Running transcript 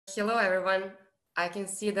Hello, everyone. I can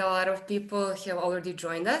see that a lot of people have already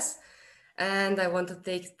joined us, and I want to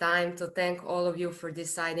take time to thank all of you for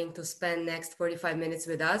deciding to spend next 45 minutes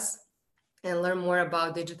with us and learn more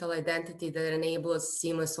about digital identity that enables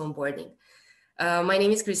seamless onboarding. My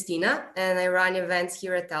name is Christina, and I run events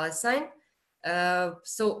here at TeleSign.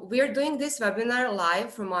 So we are doing this webinar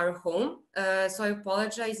live from our home, so I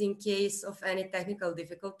apologize in case of any technical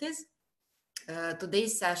difficulties.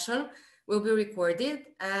 Today's session will be recorded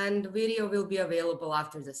and video will be available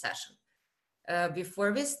after the session.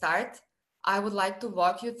 Before we start, I would like to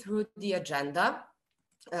walk you through the agenda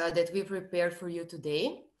that we prepared for you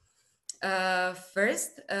today.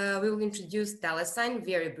 First, we will introduce TeleSign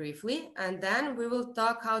very briefly, and then we will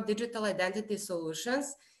talk how digital identity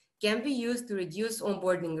solutions can be used to reduce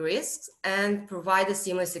onboarding risks and provide a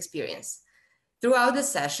seamless experience. Throughout the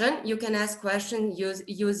session, you can ask questions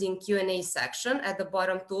using Q&A section at the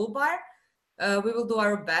bottom toolbar. We will do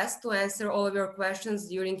our best to answer all of your questions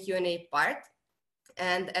during Q&A part.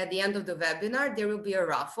 And at the end of the webinar, there will be a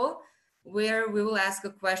raffle where we will ask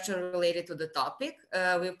a question related to the topic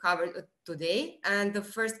we've covered today. And the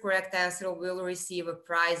first correct answer will receive a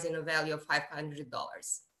prize in a value of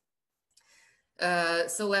 $500.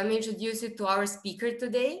 So let me introduce you to our speaker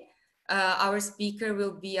today. Our speaker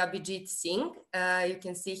will be Abhijit Singh. You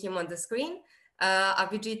can see him on the screen.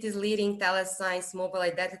 Abhijit is leading TeleSign's mobile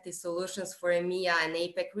identity solutions for EMEA and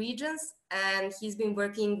APAC regions, and he's been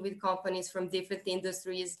working with companies from different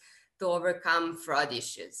industries to overcome fraud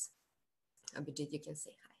issues. Abhijit, you can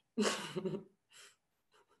say hi.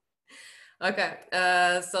 Okay,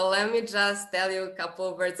 so let me just tell you a couple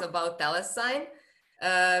of words about TeleSign.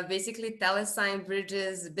 Basically, TeleSign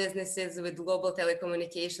bridges businesses with global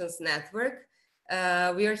telecommunications network.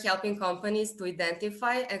 We are helping companies to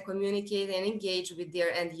identify and communicate and engage with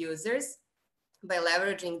their end users by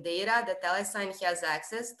leveraging data that TeleSign has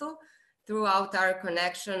access to throughout our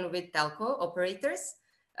connection with telco operators.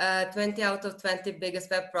 20 out of 20 biggest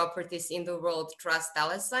web properties in the world trust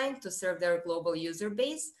TeleSign to serve their global user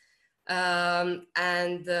base. Next,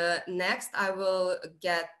 I will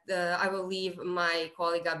leave my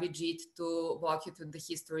colleague Abhijit to walk you through the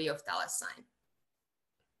history of TeleSign.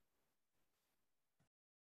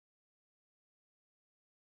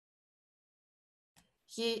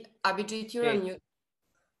 Abhijit, you're on mute.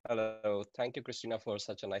 Hello, thank you, Christina, for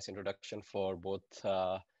such a nice introduction for both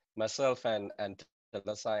myself and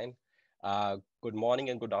TeleSign. Good morning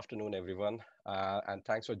and good afternoon, everyone, and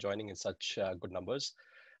thanks for joining in such good numbers.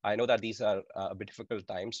 I know that these are a bit difficult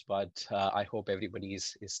times, but I hope everybody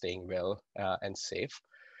is staying well and safe.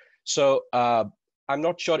 So I'm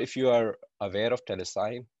not sure if you are aware of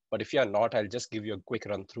TeleSign, but if you are not, I'll just give you a quick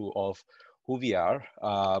run through of who we are.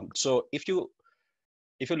 So if you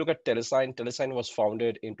look at TeleSign was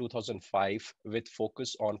founded in 2005 with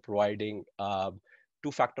focus on providing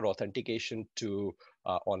two-factor authentication to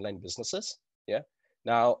online businesses. Yeah.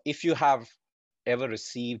 Now, if you have ever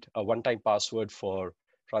received a one-time password for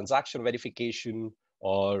transaction verification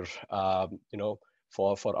or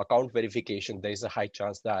for account verification, there is a high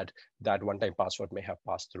chance that that one-time password may have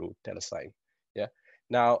passed through TeleSign. Yeah.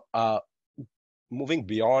 Now, moving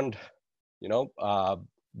beyond,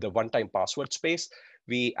 the one-time password space,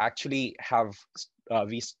 we actually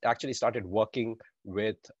started working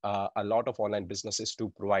with a lot of online businesses to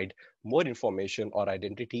provide more information or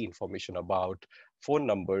identity information about phone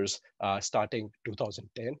numbers starting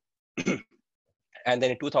 2010. And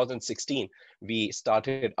then in 2016, we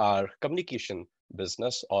started our communication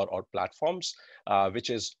business or platforms, which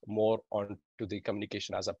is more onto the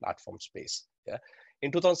communication as a platform space. Yeah.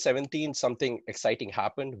 In 2017, something exciting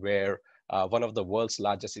happened where one of the world's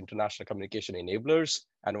largest international communication enablers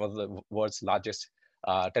and one of the world's largest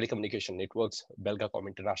telecommunication networks, Belgacom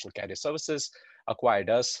International Carrier Services, acquired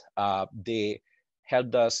us. They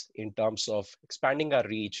helped us in terms of expanding our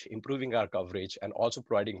reach, improving our coverage, and also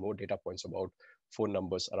providing more data points about phone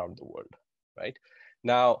numbers around the world, right?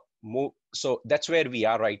 Now, so that's where we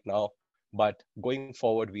are right now. But going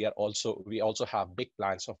forward, we also have big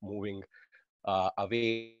plans of moving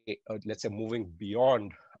away, let's say moving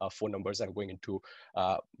beyond phone numbers and going into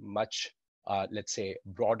much, let's say,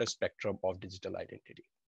 broader spectrum of digital identity.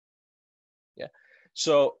 Yeah.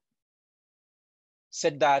 So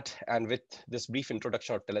said that, and with this brief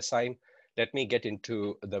introduction of TeleSign, let me get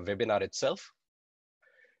into the webinar itself.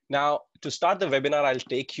 Now, to start the webinar, I'll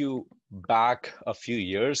take you back a few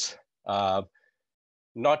years,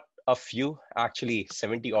 not a few, actually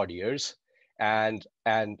 70 odd years, and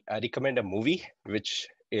I recommend a movie which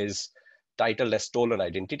is titled as Stolen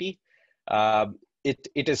Identity. It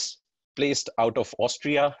is placed out of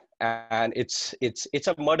Austria, and it's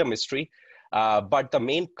a murder mystery. But the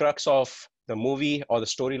main crux of the movie or the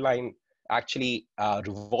storyline actually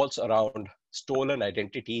revolves around stolen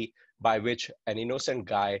identity by which an innocent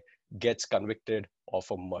guy gets convicted of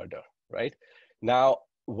a murder, right? Now,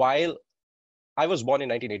 while I was born in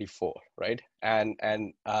 1984, right?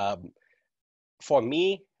 And for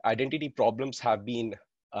me, identity problems have been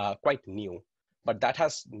quite new, but that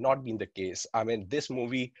has not been the case. I mean, this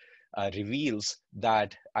movie reveals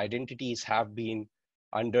that identities have been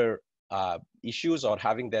under issues or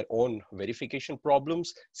having their own verification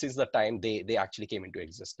problems since the time they actually came into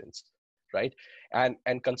existence, right?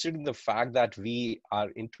 And considering the fact that we are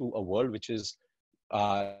into a world which is,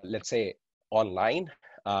 let's say, online,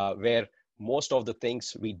 where most of the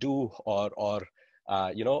things we do or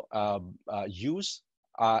use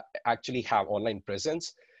actually have online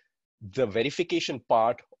presence, the verification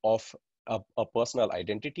part of a personal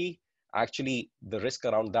identity, actually the risk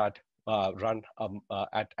around that run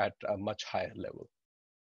at a much higher level.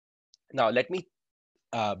 Now let me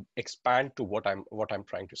expand to what I'm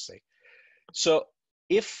trying to say. So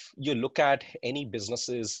if you look at any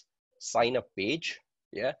business's sign up page,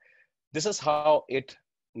 yeah, this is how it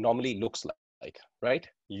normally looks like, right?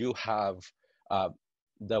 You have uh,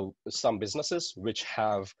 some businesses which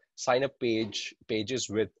have sign up pages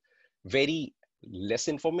with very less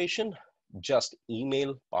information, just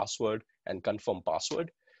email, password, and confirm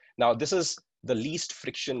password. Now, this is the least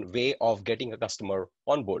friction way of getting a customer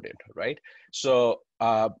onboarded, right? So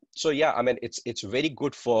yeah, I mean, it's very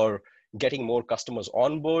good for getting more customers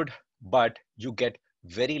on board, but you get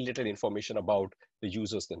very little information about the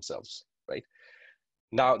users themselves, right?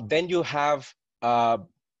 Now, then you have uh,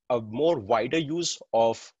 a more wider use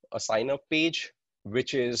of a sign up page,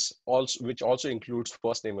 which also includes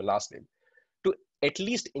first name and last name, to at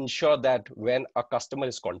least ensure that when a customer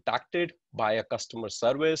is contacted by a customer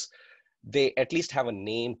service, they at least have a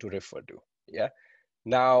name to refer to. Yeah.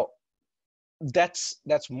 Now, that's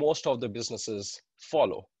most of the businesses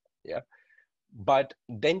follow. Yeah. But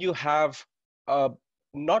then you have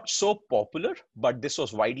not so popular, but this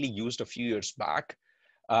was widely used a few years back,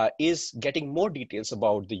 is getting more details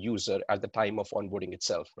about the user at the time of onboarding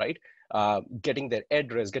itself, right? Getting their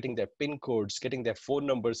address, getting their PIN codes, getting their phone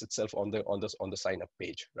numbers itself on the sign up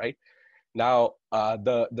page, right? Now,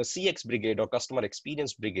 the CX brigade or customer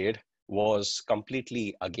experience brigade was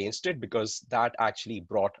completely against it because that actually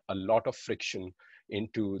brought a lot of friction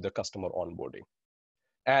into the customer onboarding,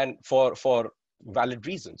 and for valid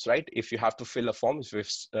reasons, right? If you have to fill a form, if you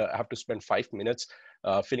have to spend 5 minutes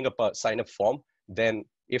filling up a sign up form, then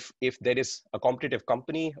if there is a competitive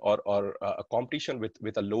company or a competition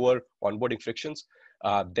with a lower onboarding frictions,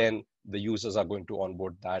 then the users are going to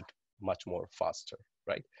onboard that much more faster,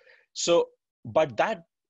 right? So, but that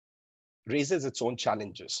raises its own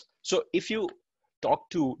challenges. So if you talk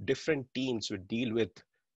to different teams who deal with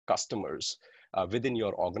customers within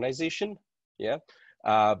your organization, yeah,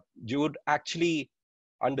 you would actually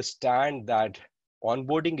understand that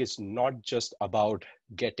onboarding is not just about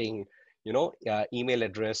getting, email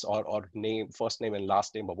address or name, first name and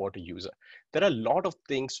last name about a user. There are a lot of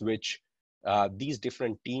things which these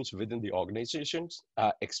different teams within the organizations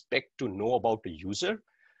expect to know about the user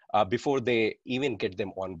before they even get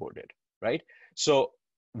them onboarded, right? So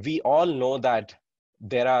we all know that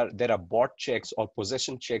there are bot checks or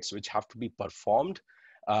possession checks which have to be performed,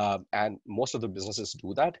 and most of the businesses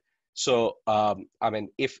do that. So I mean,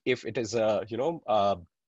 if it is a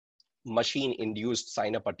machine induced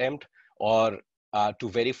sign up attempt, or to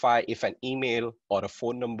verify if an email or a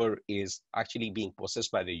phone number is actually being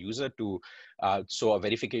processed by the user to so a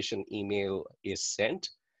verification email is sent,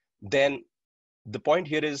 then the point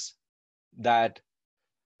here is that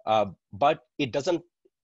but it doesn't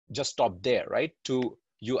just stop there, right?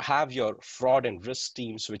 You have your fraud and risk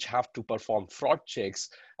teams which have to perform fraud checks.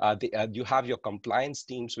 You have your compliance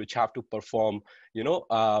teams which have to perform,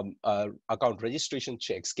 account registration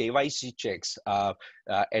checks, KYC checks,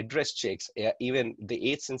 address checks. Even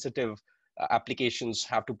the age sensitive applications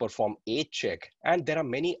have to perform age check, and there are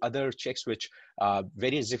many other checks which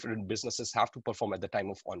various different businesses have to perform at the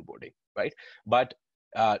time of onboarding, right? But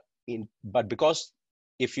but because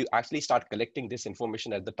if you actually start collecting this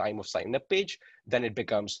information at the time of sign up page, then it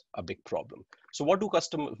becomes a big problem. So what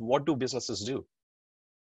do businesses do?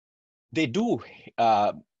 They do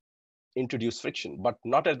uh, introduce friction, but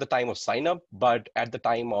not at the time of sign up, but at the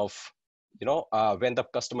time of, when the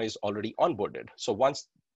customer is already onboarded. So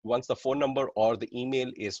once the phone number or the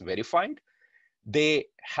email is verified, they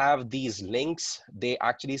have these links. They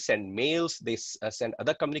actually send mails. They send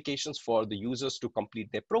other communications for the users to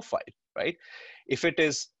complete their profile, right? If it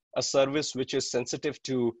is a service which is sensitive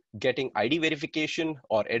to getting ID verification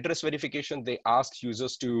or address verification. They ask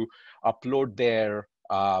users to upload their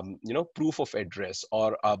proof of address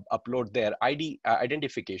or upload their ID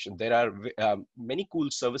identification. There are many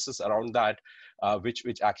cool services around that, which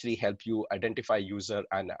actually help you identify user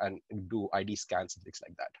and do ID scans and things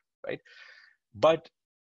like that, right? But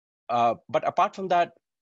apart from that,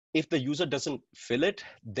 if the user doesn't fill it,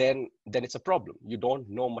 then it's a problem. You don't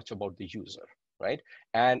know much about the user, right?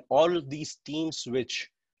 And all of these teams which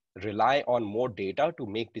rely on more data to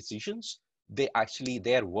make decisions, they actually,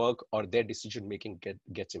 their work or their decision making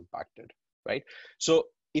gets impacted, right? So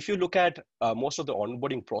if you look at most of the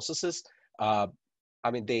onboarding processes, uh,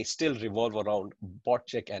 I mean, they still revolve around bot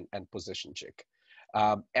check and possession check.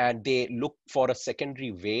 And they look for a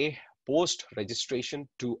secondary way post registration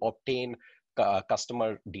to obtain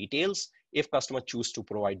customer details if customer choose to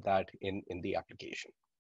provide that in the application.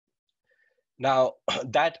 Now,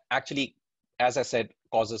 that actually, as I said,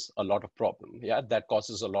 causes a lot of problem. Yeah, that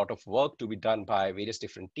causes a lot of work to be done by various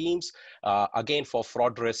different teams. Again, for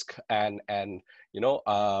fraud risk and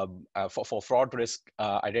for fraud risk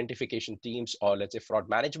identification teams, or let's say fraud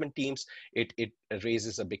management teams, it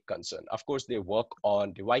raises a big concern. Of course, they work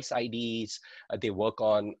on device IDs, they work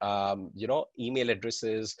on email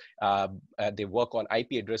addresses, they work on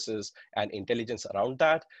IP addresses and intelligence around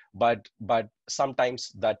that. But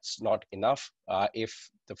sometimes that's not enough if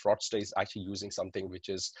the fraudster is actually using something which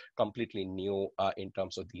is completely new in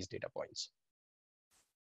terms of these data points.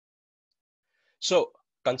 So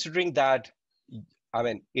considering that, I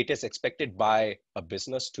mean, it is expected by a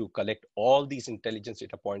business to collect all these intelligence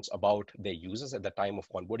data points about their users at the time of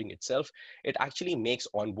onboarding itself. It actually makes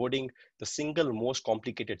onboarding the single most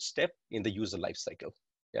complicated step in the user lifecycle.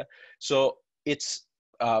 Yeah. So it's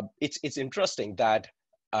interesting that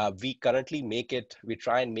we currently we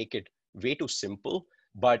try and make it way too simple,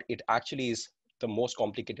 but it actually is the most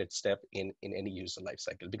complicated step in any user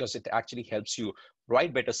lifecycle, because it actually helps you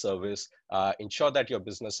provide better service, ensure that your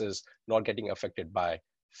business is not getting affected by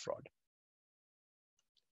fraud.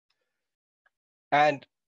 And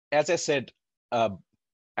as I said,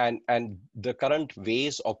 and the current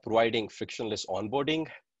ways of providing frictionless onboarding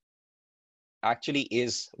actually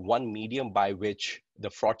is one medium by which the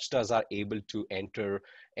fraudsters are able to enter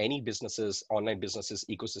any businesses, online businesses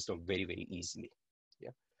ecosystem very, very easily. Yeah.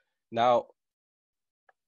 Now,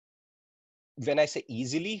 when I say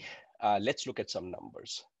easily, let's look at some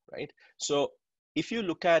numbers, right? So if you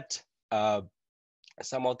look at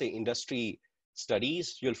some of the industry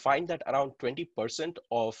studies, you'll find that around 20%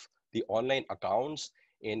 of the online accounts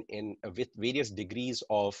with various degrees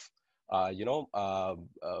of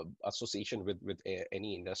association with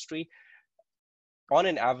any industry, on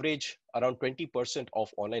an average, around 20%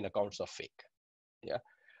 of online accounts are fake. Yeah,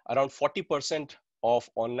 around 40% of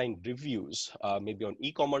online reviews, maybe on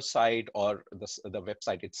e-commerce site or the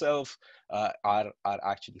website itself, are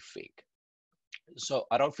actually fake. So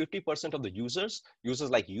around 50% of the users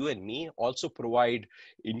like you and me, also provide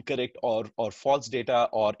incorrect or false data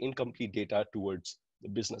or incomplete data towards the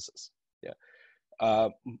businesses. Yeah.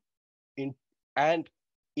 And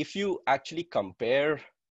if you actually compare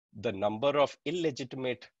the number of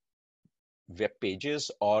illegitimate web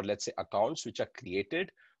pages, or let's say accounts which are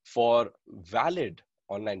created for valid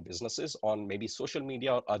online businesses on maybe social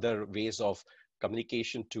media or other ways of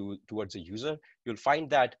communication towards a user, you'll find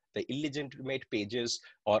that the illegitimate pages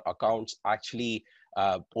or accounts actually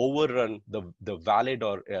overrun the valid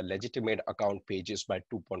or legitimate account pages by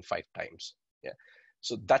 2.5 times. Yeah,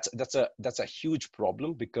 so that's a huge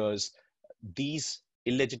problem, because these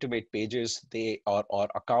illegitimate pages, or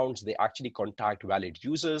accounts, they actually contact valid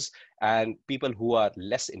users and people who are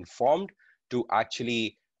less informed to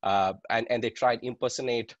actually and they try and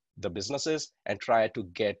impersonate the businesses and try to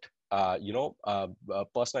get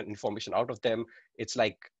personal information out of them. It's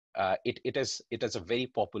like it is a very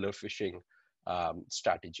popular phishing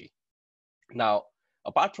strategy. Now,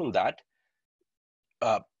 apart from that,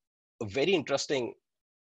 a very interesting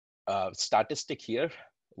statistic here.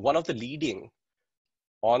 One of the leading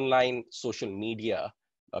online social media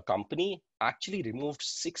company actually removed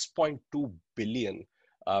 6.2 billion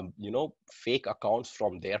fake accounts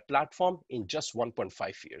from their platform in just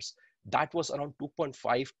 1.5 years. That was around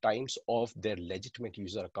 2.5 times of their legitimate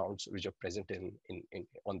user accounts which are present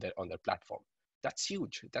on their platform. That's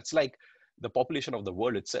huge. That's like the population of the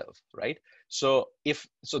world itself, right? So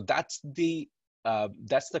that's the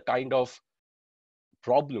kind of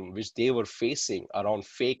problem which they were facing around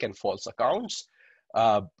fake and false accounts,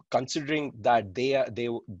 considering that they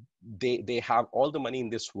have all the money in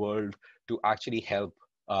this world to actually help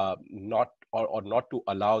not or not to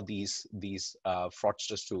allow these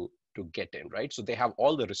fraudsters to get in, right? So they have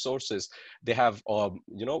all the resources. They have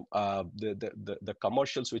the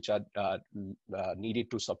commercials which are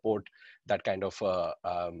needed to support that kind of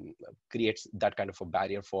creates that kind of a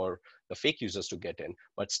barrier for the fake users to get in,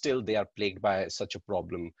 but still they are plagued by such a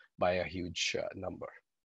problem by a huge number.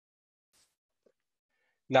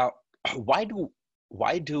 Now, why do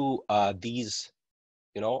these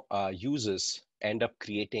users end up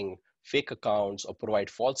creating fake accounts or provide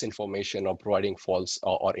false information or providing false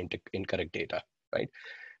or incorrect data, right?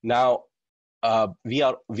 Now, we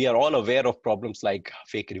are all aware of problems like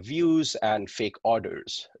fake reviews and fake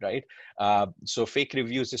orders, right? So fake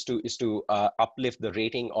reviews is to uplift the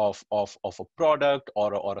rating of a product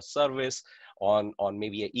or a service on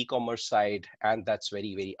maybe an e-commerce site, and that's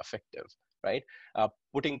very, very effective, right?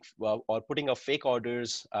 Putting a fake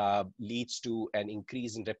orders leads to an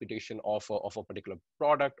increase in reputation of a particular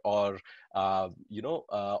product or of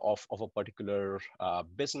a particular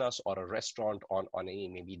business or a restaurant on any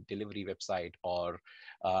maybe delivery website or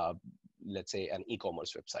let's say an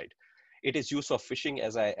e-commerce website. It is used for phishing,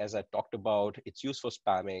 as I talked about. It's used for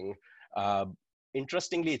spamming. Uh,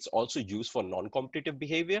 Interestingly, it's also used for non-competitive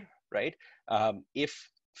behavior, right? If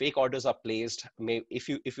fake orders are placed, if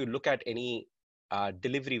you look at any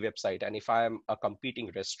delivery website, and if I'm a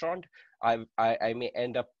competing restaurant, I may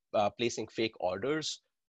end up placing fake orders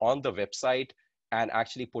on the website and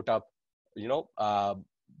actually put up,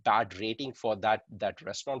 bad rating for that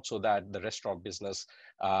restaurant, so that the restaurant business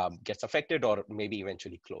gets affected or maybe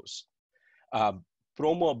eventually close. Um,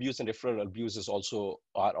 Promo abuse and referral abuse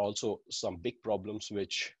are also some big problems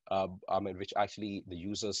which actually the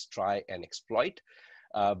users try and exploit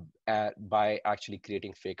uh, by actually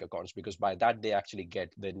creating fake accounts, because by that they actually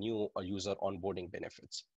get the new user onboarding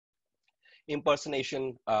benefits.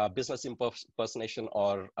 Impersonation, business impersonation,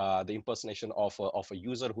 or the impersonation of a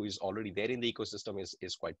user who is already there in the ecosystem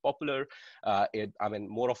is quite popular.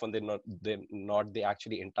 More often than not, they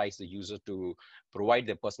actually entice the user to provide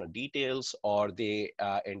their personal details, or they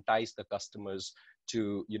entice the customers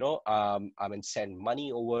to send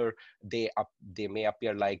money over. They may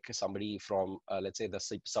appear like somebody from let's say the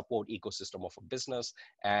support ecosystem of a business,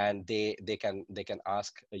 and they can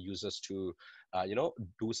ask users to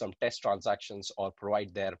do some test transactions or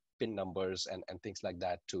provide their PIN numbers and things like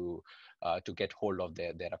that to get hold of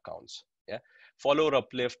their accounts. Yeah, follower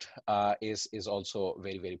uplift is also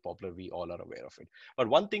very, very popular. We all are aware of it. But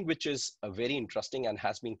one thing which is very interesting and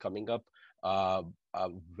has been coming up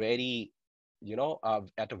very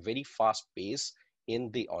at a very fast pace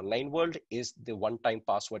in the online world is the one-time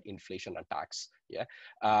password inflation attacks. Yeah,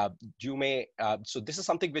 so this is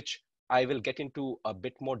something which I will get into a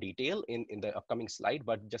bit more detail in the upcoming slide,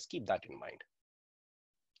 but just keep that in mind.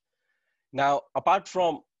 Now, apart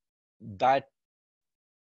from that,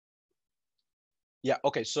 yeah,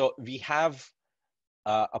 okay, so we have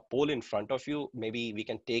a poll in front of you. Maybe we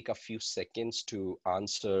can take a few seconds to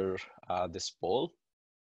answer this poll.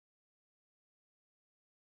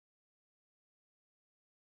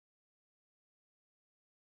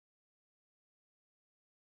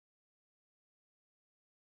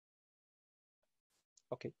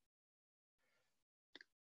 Okay.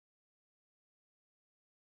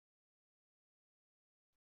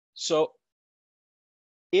 So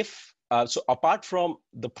so apart from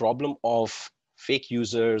the problem of fake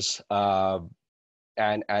users and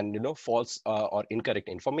false or incorrect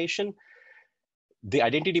information, the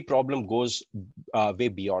identity problem goes way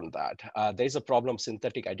beyond that. There is a problem of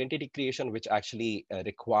synthetic identity creation, which actually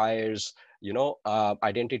requires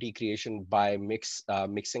identity creation by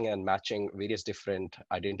mixing and matching various different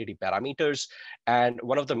identity parameters. And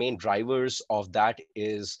one of the main drivers of that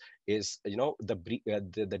is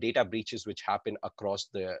the data breaches which happen across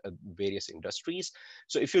the various industries.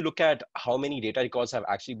 So if you look at how many data records have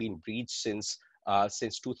actually been breached since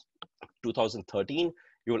 2013,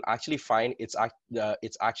 you will actually find it's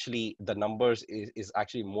actually the numbers is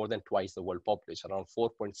actually more than twice the world population. Around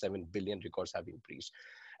 4.7 billion records have been breached.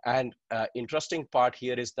 And interesting part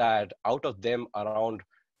here is that out of them, around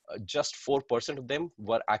just 4% of them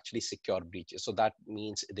were actually secure breaches. So that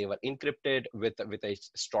means they were encrypted with a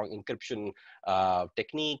strong encryption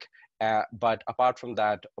technique. But apart from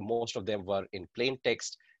that, most of them were in plain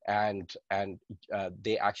text, and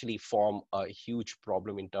they actually form a huge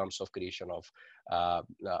problem in terms of creation of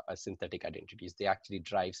synthetic identities. They actually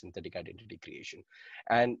drive synthetic identity creation.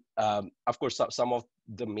 And of course, some of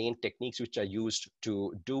the main techniques which are used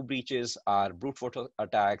to do breaches are brute force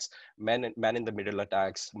attacks, man in the middle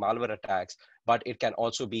attacks, malware attacks, but it can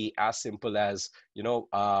also be as simple as,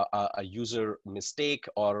 a user mistake,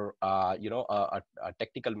 or, a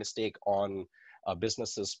technical mistake on a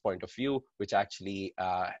business's point of view, which actually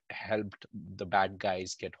helped the bad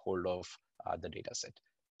guys get hold of the data set.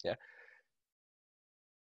 Yeah.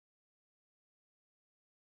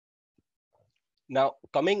 Now,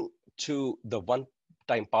 coming to the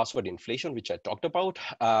one-time password inflation, which I talked about,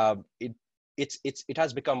 it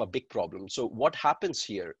has become a big problem. So what happens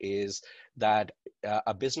here is that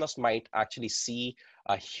a business might actually see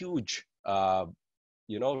a huge,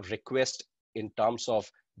 request in terms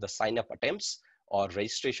of the sign-up attempts or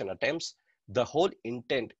registration attempts. The whole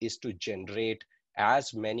intent is to generate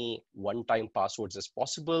as many one-time passwords as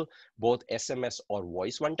possible, both SMS or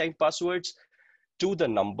voice one-time passwords, to the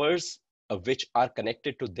numbers which are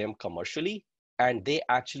connected to them commercially, and they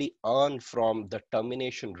actually earn from the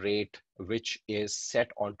termination rate which is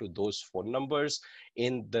set onto those phone numbers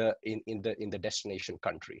in the destination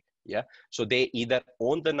country. Yeah, so they either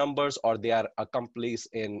own the numbers, or they are accomplices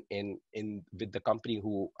in with the company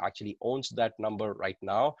who actually owns that number right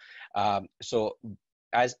now. So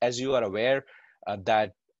as you are aware,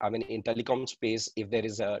 that I mean, in telecom space, if there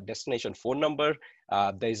is a destination phone number,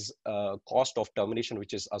 there's a cost of termination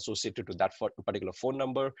which is associated to that particular phone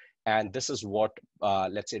number, and this is what,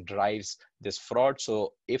 let's say, drives this fraud.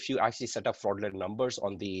 So if you actually set up fraudulent numbers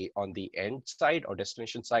on the end side or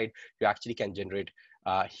destination side, you actually can generate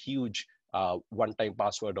huge one-time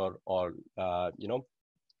password, or uh,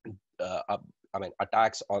 I mean,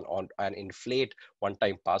 attacks on and inflate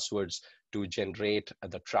one-time passwords to generate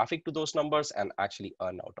the traffic to those numbers and actually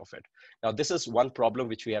earn out of it. Now, this is one problem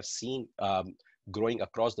which we have seen growing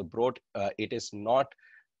across the board. It is not,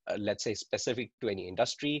 let's say, specific to any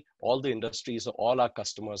industry. All the industries, all our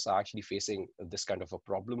customers are actually facing this kind of a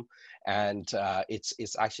problem, and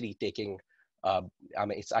it's actually taking.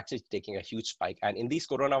 It's actually taking a huge spike, and in these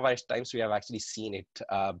coronavirus times, we have actually seen it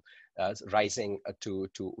rising to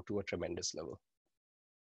a tremendous level.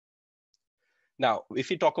 Now, if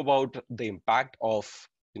you talk about the impact of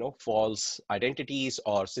false identities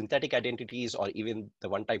or synthetic identities, or even the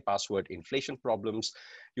one-time password inflation problems,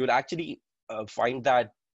 you'll actually find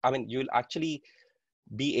that, I mean, you'll actually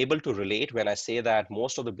be able to relate when I say that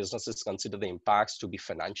most of the businesses consider the impacts to be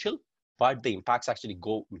financial, but the impacts actually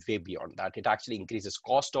go way beyond that. It actually increases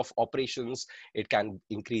cost of operations. It can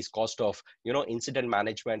increase cost of incident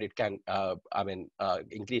management. It can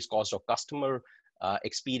increase cost of customer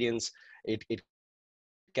experience. It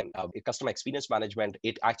can customer experience management.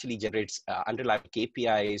 It actually generates unreliable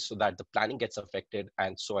KPIs so that the planning gets affected,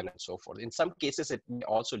 and so on and so forth. In some cases, it may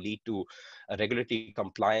also lead to regulatory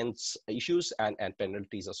compliance issues and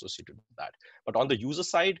penalties associated with that. But on the user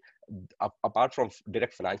side, apart from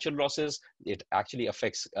direct financial losses, it actually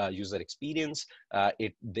affects user experience.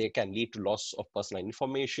 They can lead to loss of personal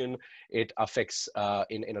information. It affects,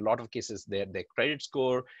 in a lot of cases, their credit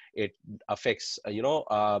score. It affects,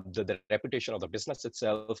 the reputation of the business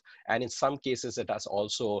itself. And in some cases, it has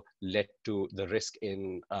also led to the risk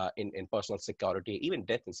in personal security, even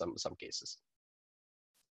death in some cases.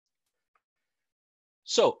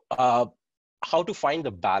 So how to find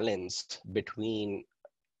the balance between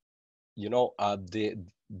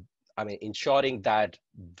ensuring that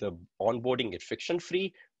the onboarding is friction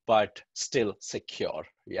free but still secure.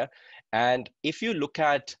 Yeah. And if you look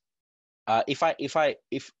at if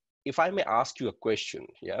I may ask you a question,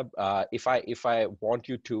 yeah, if I want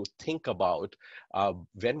you to think about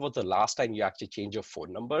when was the last time you actually changed your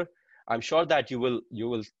phone number, I'm sure that you will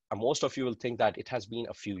most of you will think that it has been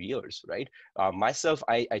a few years, right? Myself,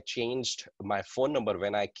 I changed my phone number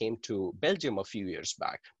when I came to Belgium a few years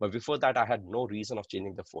back, but before that I had no reason of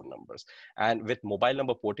changing the phone numbers. And with mobile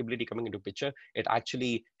number portability coming into picture, it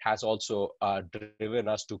actually has also driven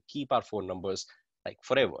us to keep our phone numbers like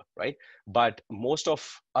forever, right? But most of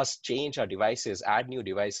us change our devices, add new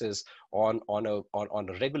devices on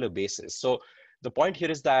a regular basis. So the point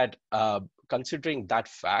here is that considering that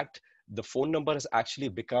fact, the phone number has actually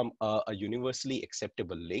become a universally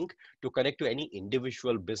acceptable link to connect to any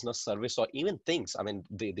individual business service or even things. I mean,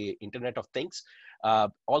 the Internet of Things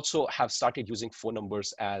also have started using phone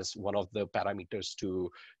numbers as one of the parameters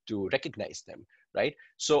to recognize them, right?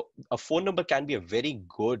 So a phone number can be a very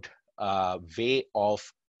good way of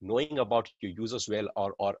knowing about your users well,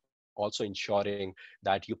 or also ensuring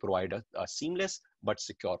that you provide a seamless but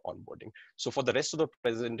secure onboarding. So for the rest of the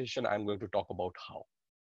presentation, I'm going to talk about how.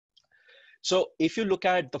 So if you look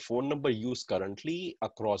at the phone number used currently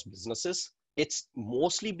across businesses, it's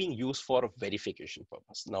mostly being used for verification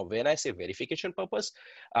purpose. Now, when I say verification purpose,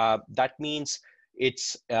 that means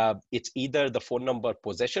it's either the phone number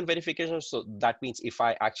possession verification. So that means if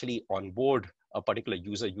I actually onboard a particular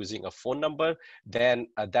user using a phone number, then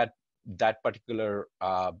that particular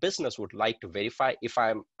business would like to verify if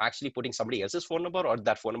I'm actually putting somebody else's phone number or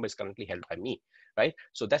that phone number is currently held by me, right?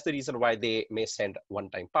 So that's the reason why they may send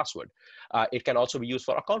one-time password. It can also be used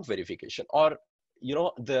for account verification, or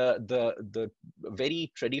the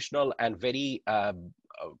very traditional and very I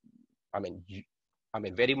mean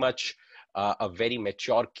very much a very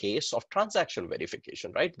mature case of transaction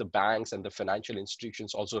verification, right? The banks and the financial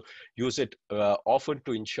institutions also use it often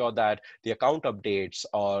to ensure that the account updates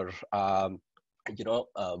or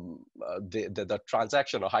the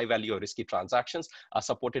transaction or high value or risky transactions are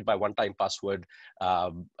supported by one-time password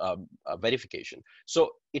verification.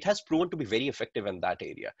 So it has proven to be very effective in that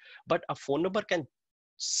area. But a phone number can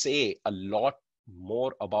say a lot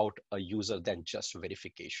more about a user than just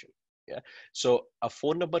verification. Yeah. So a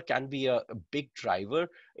phone number can be a big driver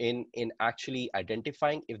in actually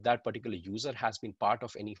identifying if that particular user has been part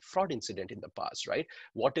of any fraud incident in the past, right?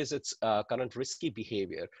 What is its current risky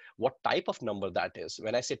behavior? What type of number that is?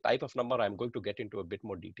 When I say type of number, I'm going to get into a bit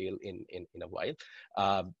more detail in a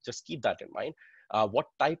while. Just keep that in mind. What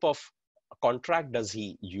type of contract does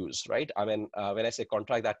he use, right? I mean, when I say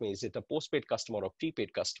contract, that means is it a postpaid customer or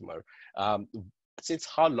prepaid customer? Since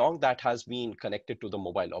how long that has been connected to the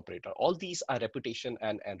mobile operator. All these are reputation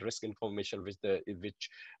and risk information which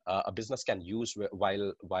a business can use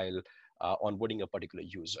while onboarding a particular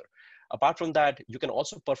user. Apart from that, you can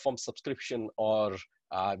also perform subscription or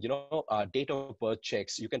date of birth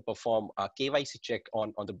checks. You can perform a KYC check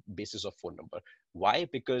on the basis of phone number. Why?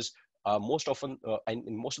 Because most often,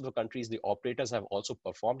 in most of the countries, the operators have also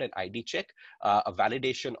performed an ID check, a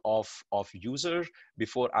validation of user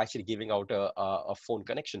before actually giving out a phone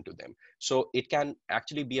connection to them. So it can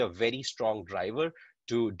actually be a very strong driver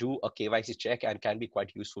to do a KYC check and can be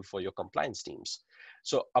quite useful for your compliance teams.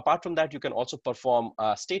 So apart from that, you can also perform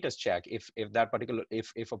a status check if a particular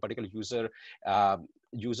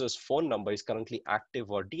user's phone number is currently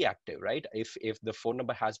active or deactive, right? If the phone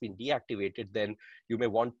number has been deactivated, then you may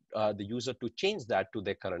want the user to change that to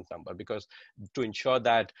their current number, because to ensure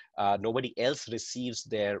that nobody else receives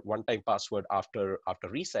their one-time password after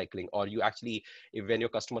recycling, or you actually, when your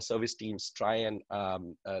customer service teams try and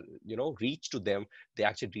reach to them, they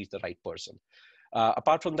actually reach the right person.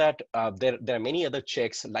 Apart from that, there are many other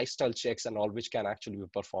checks, lifestyle checks and all, which can actually be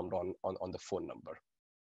performed on the phone number.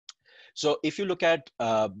 So if you look at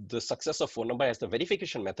the success of phone number as the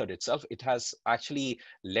verification method itself, it has actually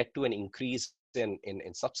led to an increase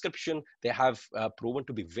in subscription. They have proven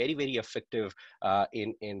to be very, very effective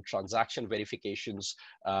in transaction verifications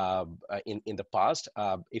in the past.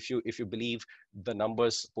 If you believe the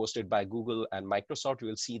numbers posted by Google and Microsoft, you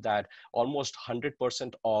will see that almost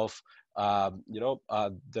 100% of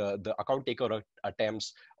the account taker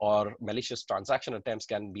attempts or malicious transaction attempts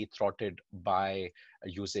can be thwarted by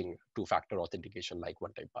using two-factor authentication like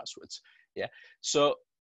one-time passwords. Yeah. So,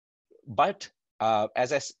 but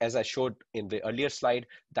as I showed in the earlier slide,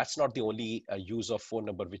 that's not the only use of phone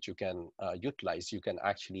number which you can utilize. You can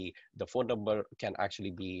actually, the phone number can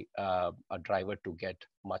actually be a driver to get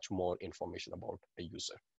much more information about a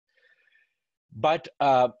user. But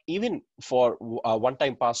even for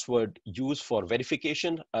one-time password use for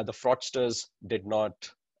verification, the fraudsters did not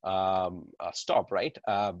stop, right?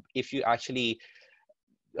 If you actually,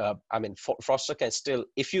 fraudster can still,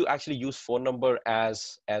 if you actually use phone number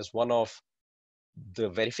as one of the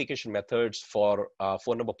verification methods for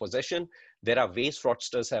phone number possession, there are ways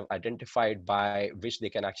fraudsters have identified by which they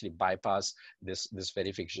can actually bypass this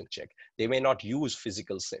verification check. They may not use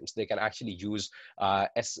physical SIMs. They can actually use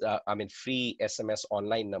free SMS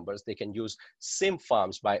online numbers. They can use SIM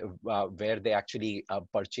farms where they actually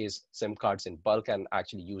purchase SIM cards in bulk and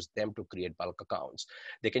actually use them to create bulk accounts.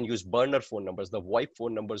 They can use burner phone numbers, the VoIP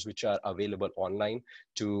phone numbers which are available online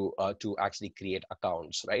to actually create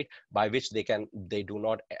accounts, right? By which they do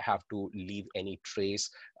not have to leave any trace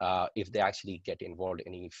if they actually get involved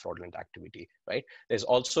in any fraudulent activity, right? There's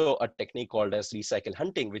also a technique called as recycle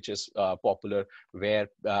hunting, which is popular, where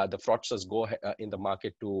the fraudsters go in the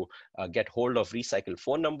market to get hold of recycled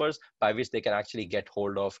phone numbers, by which they can actually get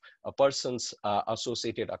hold of a person's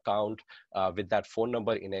associated account with that phone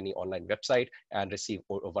number in any online website and receive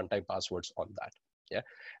one-time passwords on that.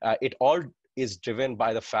 Yeah, it all is driven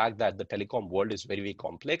by the fact that the telecom world is very, very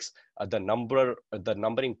complex. The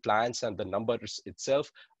numbering plans and the numbers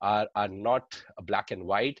itself are not black and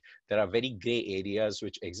white. There are very gray areas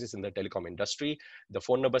which exist in the telecom industry. The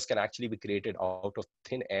phone numbers can actually be created out of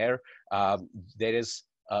thin air.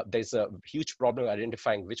 There's a huge problem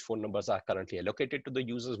identifying which phone numbers are currently allocated to the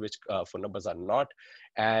users, which phone numbers are not,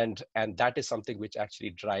 and that is something which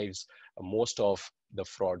actually drives most of the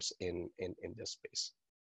frauds in this space.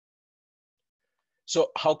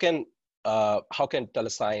 So how can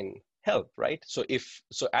Telesign help, right? So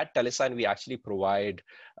at Telesign we actually provide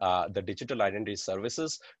the digital identity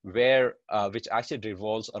services where which actually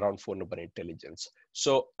revolves around phone number intelligence.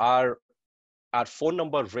 So our phone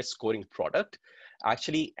number risk scoring product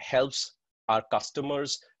actually helps our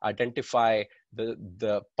customers identify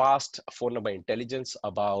the past phone number intelligence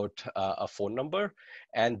about a phone number,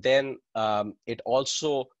 and then it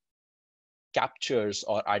also captures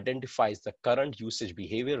or identifies the current usage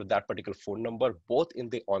behavior of that particular phone number, both in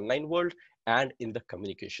the online world and in the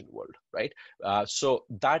communication world, right? So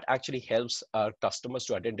that actually helps our customers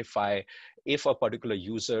to identify if a particular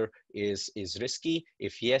user is risky.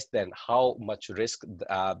 If yes, then how much risk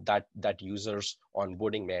that user's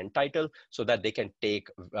onboarding may entitle, so that they can take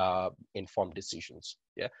informed decisions.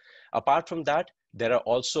 Yeah. Apart from that, there are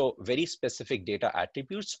also very specific data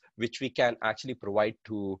attributes which we can actually provide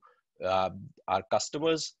to uh, our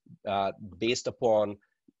customers based upon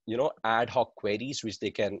ad hoc queries which they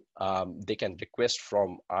can request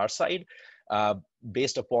from our side uh,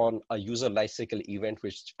 based upon a user lifecycle event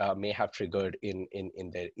which may have triggered in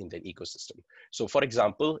their ecosystem. So for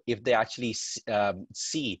example, if they actually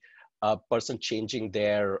see a person changing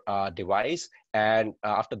their device, and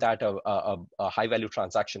after that a high value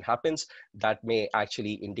transaction happens, that may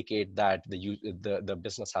actually indicate that the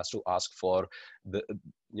business has to ask for the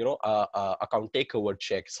account takeover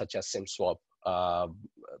check, such as uh,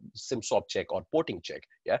 SIM swap check or porting check.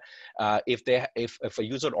 Yeah, if a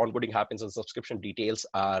user onboarding happens and subscription details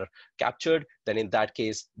are captured, then in that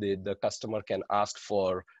case the customer can ask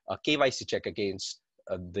for a KYC check against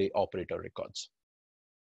the operator records.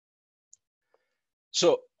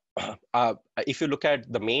 So if you look at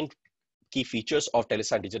the main key features of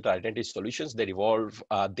Telesign Digital Identity Solutions,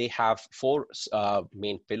 they have four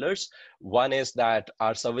main pillars. One is that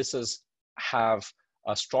our services have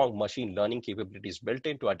a strong machine learning capabilities built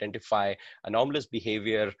in to identify anomalous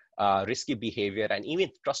behavior, risky behavior, and even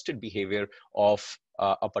trusted behavior of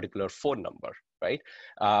a particular phone number, right?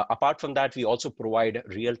 Apart from that, we also provide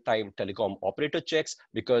real-time telecom operator checks,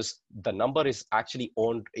 because the number is actually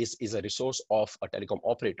owned, is a resource of a telecom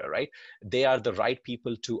operator, right? They are the right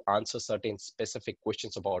people to answer certain specific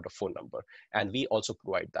questions about a phone number, and we also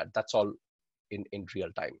provide that. That's all in real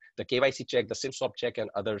time. The KYC check, the SIM swap check, and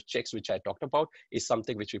other checks which I talked about is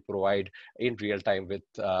something which we provide in real time with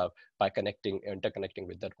by interconnecting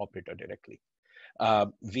with that operator directly.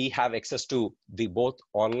 We have access to the both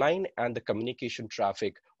online and the communication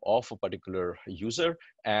traffic of a particular user,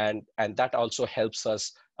 and that also helps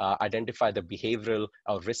us identify the behavioral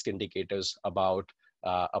or risk indicators about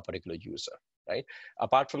a particular user. Right.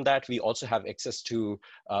 Apart from that, we also have access to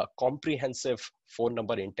a comprehensive phone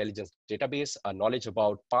number intelligence database, a knowledge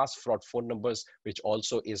about past fraud phone numbers, which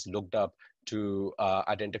also is looked up to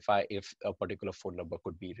identify if a particular phone number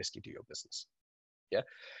could be risky to your business. Yeah.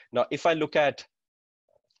 Now, if I look at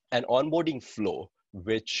an onboarding flow,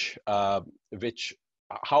 which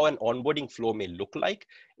how an onboarding flow may look like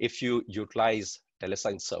if you utilize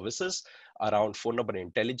Telesign services around phone number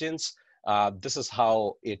intelligence. This is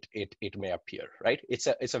how it may appear, right? It's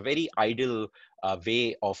a very ideal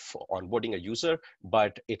way of onboarding a user,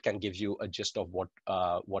 but it can give you a gist of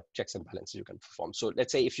what checks and balances you can perform. So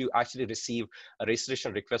let's say if you actually receive a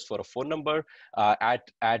registration request for a phone number, at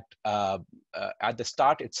the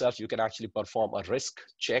start itself, you can actually perform a risk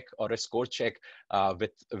check or a score check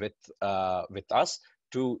with us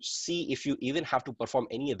to see if you even have to perform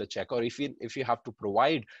any other check, or if you have to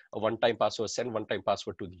provide a one-time password, send one-time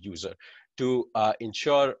password to the user, to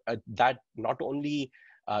ensure that not only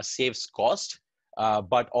saves cost,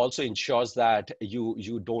 but also ensures that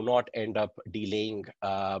you do not end up delaying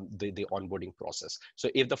the onboarding process. So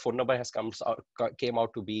if the phone number came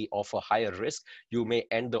out to be of a higher risk, you may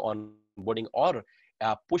end the onboarding or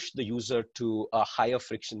push the user to a higher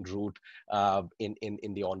friction route in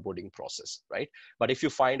the onboarding process, right? But if you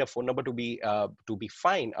find a phone number to be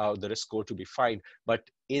fine, the risk score to be fine, but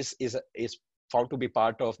is found to be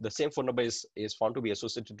part of the same phone number is found to be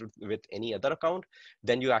associated with any other account,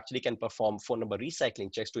 then you actually can perform phone number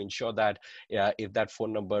recycling checks to ensure that if that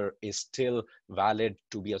phone number is still valid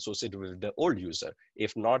to be associated with the old user.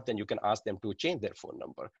 If not, then you can ask them to change their phone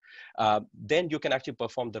number. Then you can actually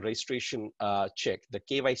perform the registration check, the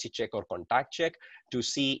KYC check or contact check, to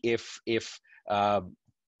see if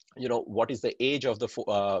what is the age of the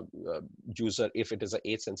user. If it is an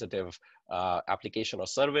age sensitive application or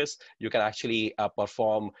service, you can actually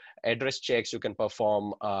perform address checks. You can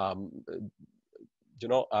perform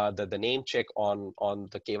the name check on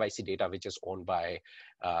the KYC data which is owned by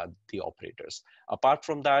the operators. Apart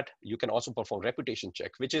from that, you can also perform reputation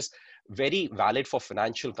check, which is very valid for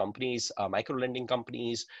financial companies, micro lending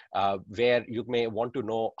companies, where you may want to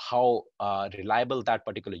know how reliable that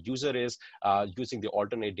particular user is using the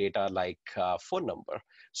alternate data like phone number.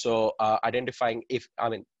 So identifying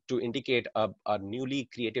to indicate a newly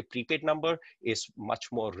created prepaid number is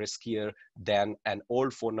much more riskier than an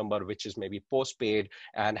old phone number, which is maybe postpaid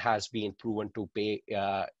and has been proven to pay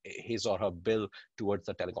his or her bill towards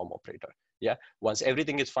the telecom operator. Yeah. Once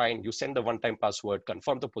everything is fine, you send the one-time password,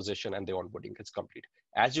 confirm the position, and the onboarding is complete.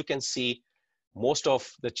 As you can see, most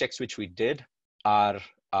of the checks which we did are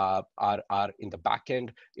in the back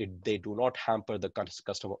end. They do not hamper the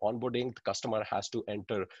customer onboarding. The customer has to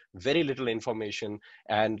enter very little information,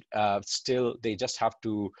 and still they just have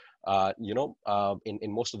to,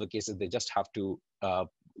 in most of the cases, they just have to,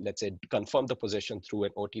 let's say, confirm the position through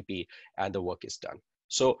an OTP, and the work is done.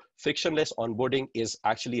 So frictionless onboarding is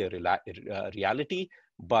actually a reality,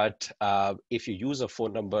 but if you use a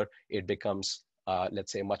phone number, it becomes,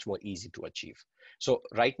 let's say, much more easy to achieve. So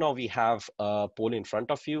right now we have a poll in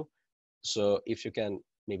front of you. So if you can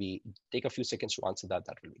maybe take a few seconds to answer that,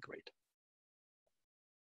 that will be great.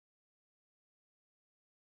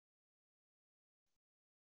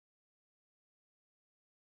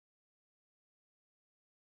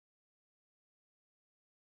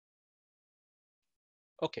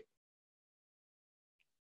 Okay.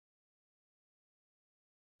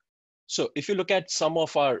 So if you look at some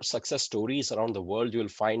of our success stories around the world, you'll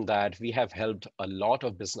find that we have helped a lot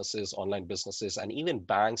of businesses, online businesses, and even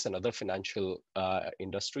banks and other financial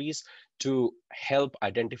industries to help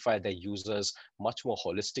identify their users much more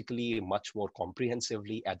holistically, much more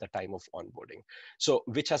comprehensively at the time of onboarding. So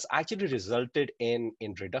which has actually resulted in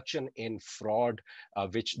reduction in fraud,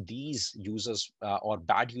 which these users or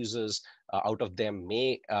bad users out of them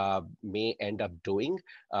may end up doing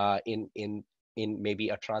in maybe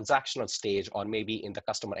a transactional stage or maybe in the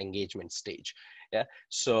customer engagement stage. Yeah.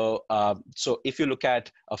 So so if you look at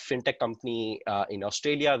a fintech company in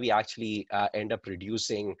Australia, we actually end up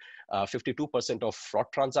reducing 52% of fraud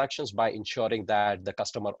transactions by ensuring that the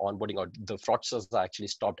customer onboarding or the fraudsters are actually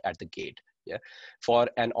stopped at the gate. Yeah. For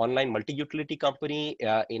an online multi-utility company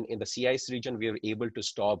in the CIS region, we were able to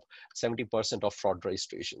stop 70% of fraud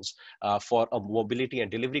registrations. For a mobility and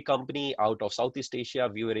delivery company out of Southeast Asia,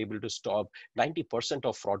 we were able to stop 90%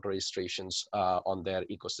 of fraud registrations on their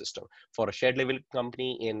ecosystem. For a shared level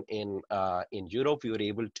company in Europe, we were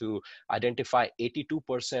able to identify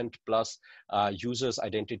 82% plus users'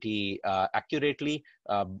 identity accurately,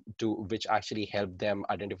 to which actually helped them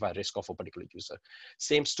identify risk of a particular user.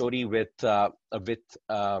 Same story with a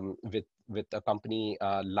company,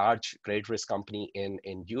 large credit risk company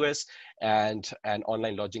in US, and an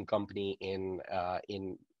online lodging company in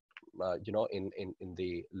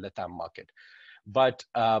the LATAM market. But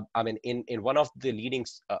in one of the leading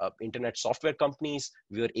internet software companies,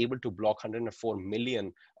 we were able to block 104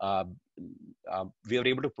 million. We were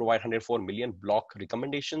able to provide 104 million block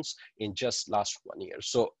recommendations in just last 1 year.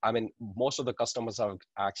 So most of the customers have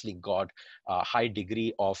actually got a high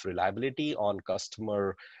degree of reliability on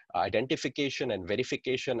customer identification and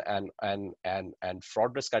verification and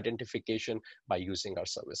fraud risk identification by using our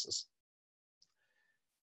services.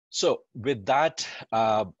 So with that,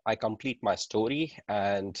 I complete my story,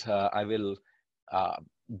 and I will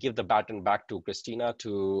give the baton back to Christina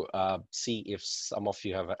to see if some of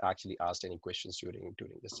you have actually asked any questions during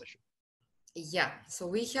this session. Yeah, so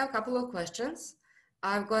we have a couple of questions.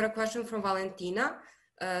 I've got a question from Valentina.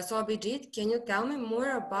 So Abhijit, can you tell me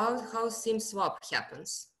more about how SIM swap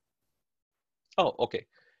happens? Oh, okay.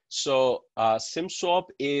 So SIM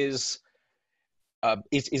swap is a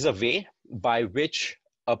way by which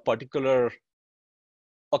a particular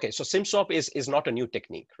so SIM swap is not a new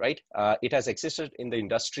technique, right? It has existed in the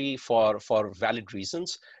industry for valid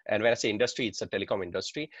reasons. And when I say industry, it's a telecom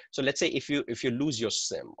industry. So let's say if you lose your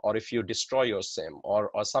SIM, or if you destroy your SIM, or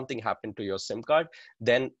something happened to your SIM card,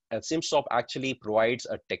 then SIM swap actually provides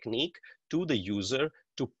a technique to the user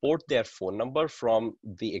to port their phone number from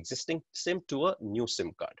the existing SIM to a new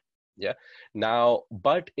SIM card. Yeah. Now,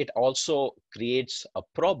 but it also creates a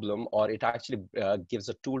problem, or it actually gives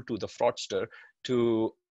a tool to the fraudster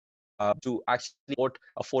to actually port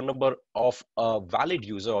a phone number of a valid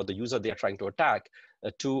user or the user they are trying to attack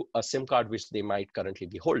to a SIM card which they might currently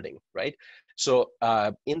be holding, right? So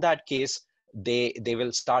in that case, they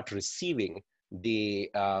will start receiving the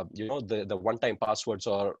the one-time passwords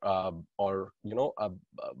or I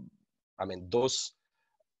mean those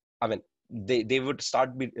I mean, they would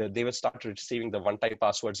start receiving the one-time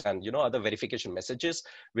passwords and other verification messages,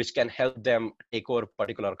 which can help them take over a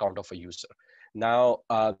particular account of a user. Now,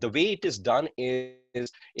 the way it is done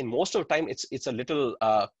is in most of the time it's a little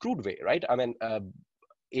crude way, right? I mean,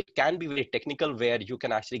 it can be very technical where you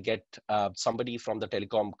can actually get somebody from the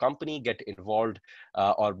telecom company get involved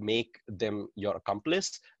or make them your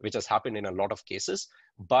accomplice, which has happened in a lot of cases.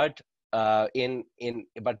 But but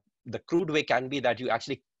the crude way can be that you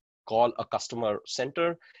actually call a customer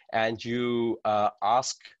center and you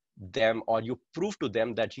ask them, or you prove to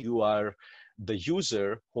them that you are the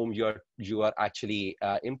user whom you are actually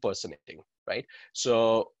impersonating, right?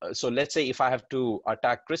 So let's say if I have to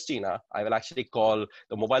attack Christina, I will actually call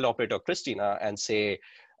the mobile operator Christina and say,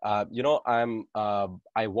 I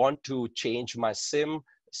want to change my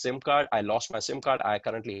SIM card. I lost my SIM card. I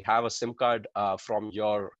currently have a SIM card from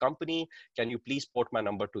your company. Can you please port my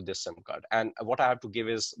number to this SIM card? And what I have to give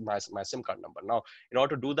is my SIM card number. Now, in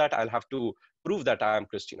order to do that, I'll have to prove that I am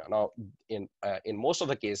Christina. Now, in most of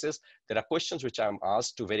the cases, there are questions which I'm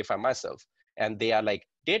asked to verify myself. And they are like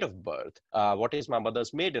date of birth, what is my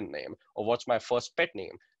mother's maiden name, or what's my first pet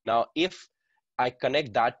name. Now, if I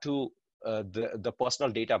connect that to the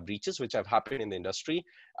personal data breaches which have happened in the industry,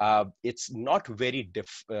 it's not very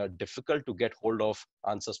difficult to get hold of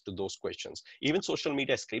answers to those questions. Even social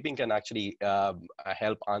media scraping can actually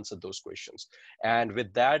help answer those questions. And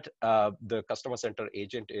with that, the customer center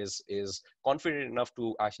agent is confident enough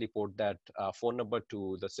to actually port that phone number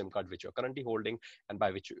to the SIM card which you're currently holding, and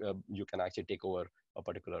by which you can actually take over a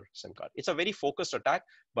particular SIM card. It's a very focused attack,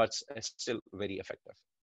 but still very effective.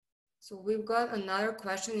 So we've got another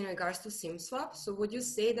question in regards to SIM swap. So would you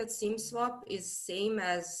say that SIM swap is same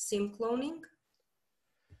as SIM cloning?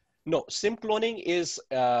 No, SIM cloning is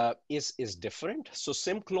different. So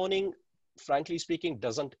SIM cloning, frankly speaking,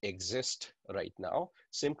 doesn't exist right now.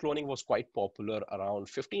 SIM cloning was quite popular around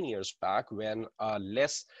 15 years back when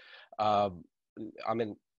less, uh, I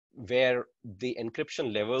mean, where the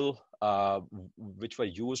encryption level which were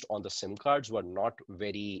used on the SIM cards were not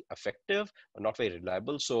very effective, or not very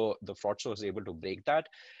reliable. So the fraudster was able to break that,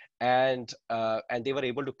 and they were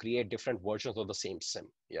able to create different versions of the same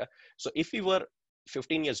SIM. Yeah. So if we were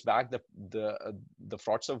 15 years back, the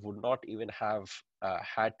fraudster would not even have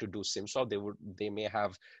had to do SIM swap. They may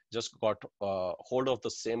have just got hold of the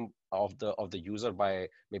SIM of the user by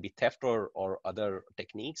maybe theft or other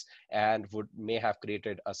techniques, and may have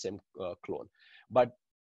created a SIM clone. But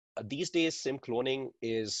these days, SIM cloning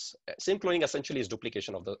essentially is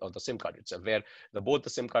duplication of the SIM card itself, where both the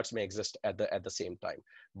SIM cards may exist at the same time.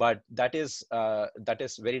 But that is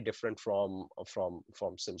very different from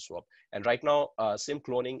SIM swap. And right now, SIM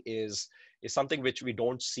cloning is something which we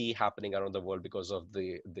don't see happening around the world because of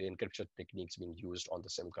the encryption techniques being used on the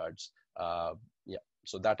SIM cards. Yeah,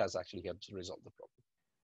 so that has actually helped resolve the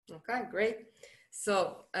problem. Okay, great.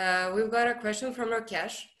 So we've got a question from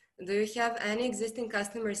Rakesh. Do you have any existing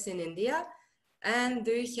customers in India? And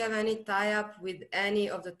do you have any tie-up with any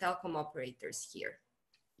of the telecom operators here?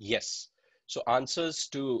 Yes. So answers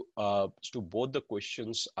to both the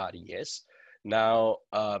questions are yes. Now,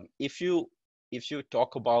 if you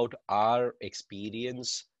talk about our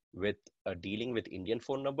experience with dealing with Indian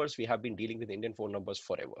phone numbers, we have been dealing with Indian phone numbers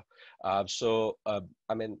forever.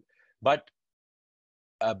 I mean, but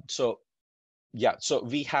so yeah, so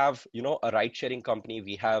we have, a ride sharing company,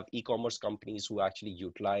 we have e-commerce companies who actually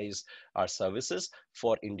utilize our services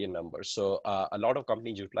for Indian numbers. So a lot of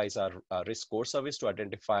companies utilize our risk score service to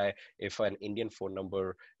identify if an Indian phone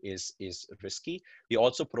number is risky. We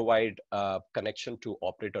also provide connection to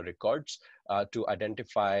operator records to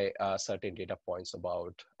identify certain data points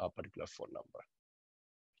about a particular phone number.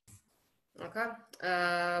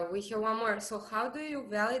 Okay, we have one more. So how do you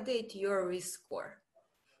validate your risk score?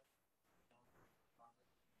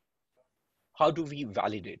 How do we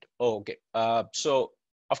validate? Oh, okay. So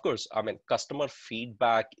of course, I mean, customer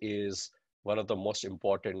feedback is one of the most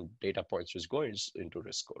important data points which goes into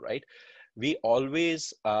risk score, right? We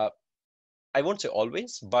always, I won't say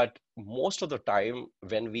always, but most of the time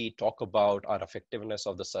when we talk about our effectiveness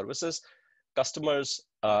of the services, customers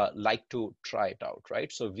like to try it out,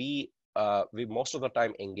 right? So we we most of the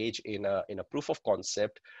time engage in a proof of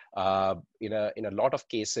concept, in a lot of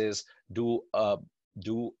cases do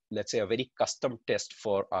let's say a very custom test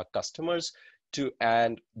for our customers,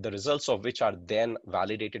 and the results of which are then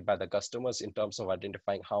validated by the customers in terms of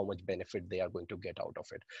identifying how much benefit they are going to get out of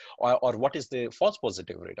it, or what is the false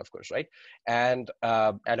positive rate, of course, right? And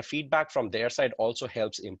a feedback from their side also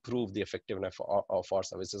helps improve the effectiveness of our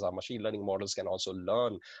services. Our machine learning models can also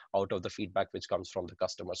learn out of the feedback which comes from the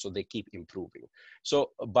customer, so they keep improving.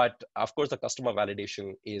 So, but of course, the customer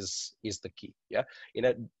validation is the key. Yeah, in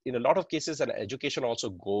a lot of cases, an education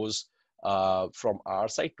also goes from our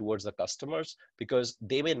side towards the customers, because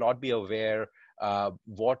they may not be aware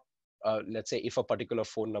what let's say if a particular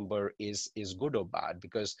phone number is good or bad,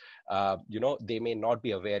 because they may not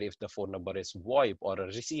be aware if the phone number is VoIP or a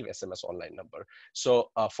receive SMS online number.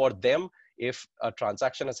 So for them, if a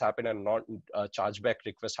transaction has happened and not a chargeback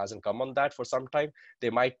request hasn't come on that for some time,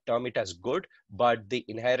 they might term it as good, but the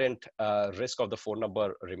inherent risk of the phone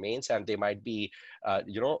number remains, and they might be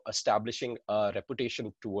establishing a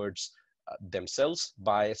reputation towards themselves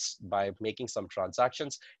by making some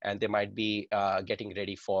transactions, and they might be getting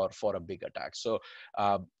ready for a big attack. So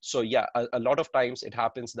yeah, a lot of times it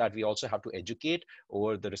happens that we also have to educate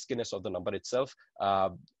over the riskiness of the number itself,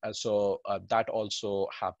 and so that also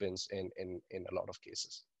happens in a lot of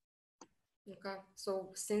cases. Okay,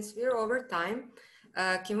 so since we're over time,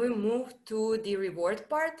 can we move to the reward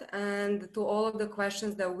part, and to all of the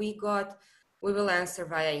questions that we got, we will answer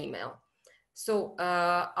via email. So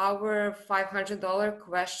our $500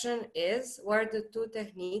 question is, what are the 2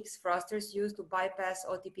 techniques fraudsters use to bypass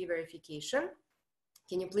OTP verification?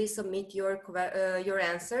 Can you please submit your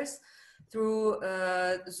answers through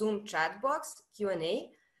Zoom chat box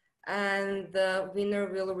Q&A, and the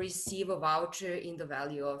winner will receive a voucher in the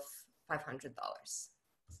value of $500.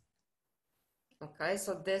 Okay,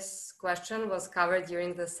 so this question was covered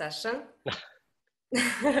during the session.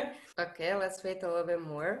 Okay, let's wait a little bit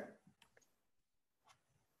more.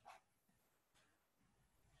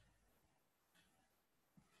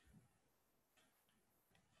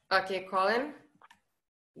 Okay, Colin,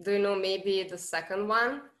 do you know maybe the second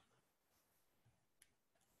one?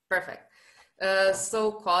 Perfect.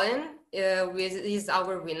 So Colin is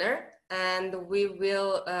our winner, and we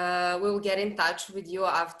will get in touch with you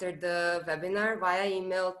after the webinar via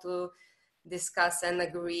email to discuss and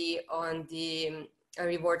agree on the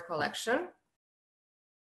reward collection.